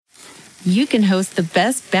you can host the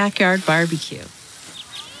best backyard barbecue.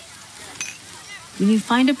 When you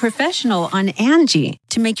find a professional on Angie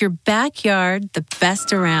to make your backyard the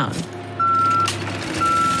best around.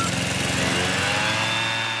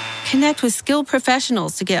 Connect with skilled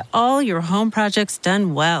professionals to get all your home projects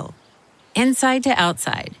done well. Inside to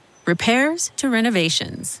outside, repairs to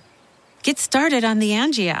renovations. Get started on the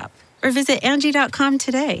Angie app or visit Angie.com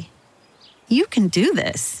today. You can do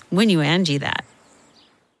this when you Angie that.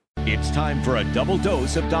 It's time for a double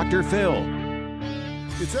dose of Dr. Phil.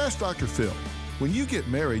 It's Ask Dr. Phil. When you get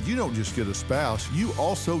married, you don't just get a spouse, you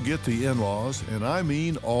also get the in-laws, and I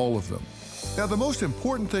mean all of them. Now, the most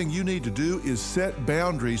important thing you need to do is set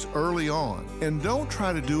boundaries early on. And don't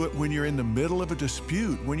try to do it when you're in the middle of a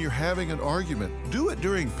dispute, when you're having an argument. Do it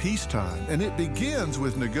during peacetime, and it begins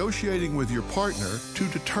with negotiating with your partner to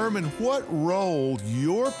determine what role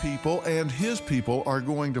your people and his people are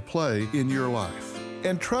going to play in your life.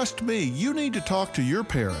 And trust me, you need to talk to your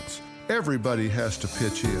parents. Everybody has to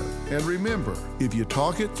pitch in. And remember, if you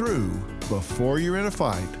talk it through before you're in a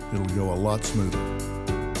fight, it'll go a lot smoother.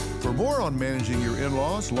 For more on managing your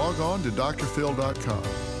in-laws, log on to drphil.com.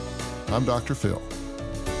 I'm Dr. Phil.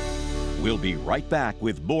 We'll be right back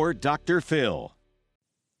with more Dr. Phil.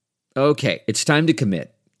 Okay, it's time to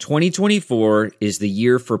commit. 2024 is the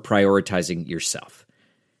year for prioritizing yourself.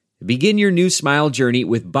 Begin your new smile journey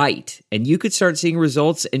with Byte, and you could start seeing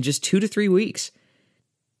results in just 2 to 3 weeks.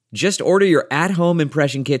 Just order your at-home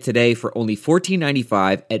impression kit today for only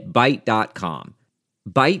 $14.95 at Byte.com.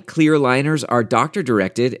 Byte clear liners are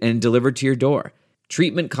doctor-directed and delivered to your door.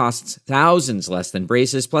 Treatment costs thousands less than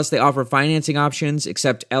braces, plus they offer financing options,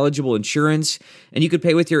 accept eligible insurance, and you could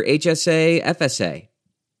pay with your HSA, FSA.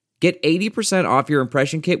 Get 80% off your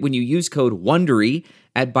impression kit when you use code WONDERY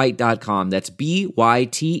at Byte.com. That's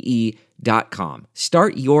BYTE.com.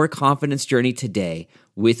 Start your confidence journey today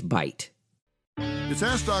with Byte. It's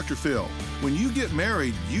Ask Dr. Phil. When you get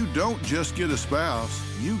married, you don't just get a spouse,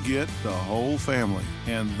 you get the whole family.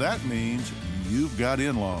 And that means you've got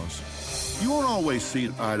in-laws. You won't always see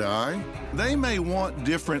eye to eye. They may want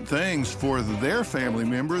different things for their family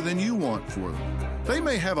member than you want for them. They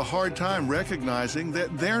may have a hard time recognizing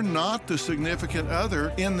that they're not the significant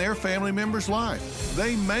other in their family member's life.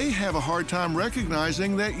 They may have a hard time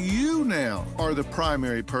recognizing that you now are the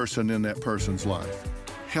primary person in that person's life.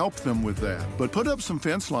 Help them with that, but put up some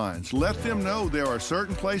fence lines. Let them know there are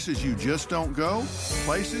certain places you just don't go,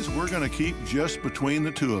 places we're going to keep just between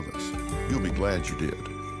the two of us. You'll be glad you did.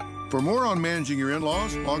 For more on managing your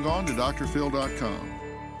in-laws, log on to drphil.com.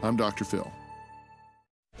 I'm Dr. Phil.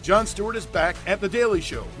 Jon Stewart is back at The Daily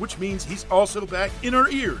Show, which means he's also back in our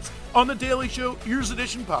ears on The Daily Show Ears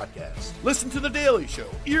Edition podcast. Listen to The Daily Show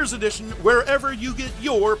Ears Edition wherever you get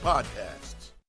your podcasts.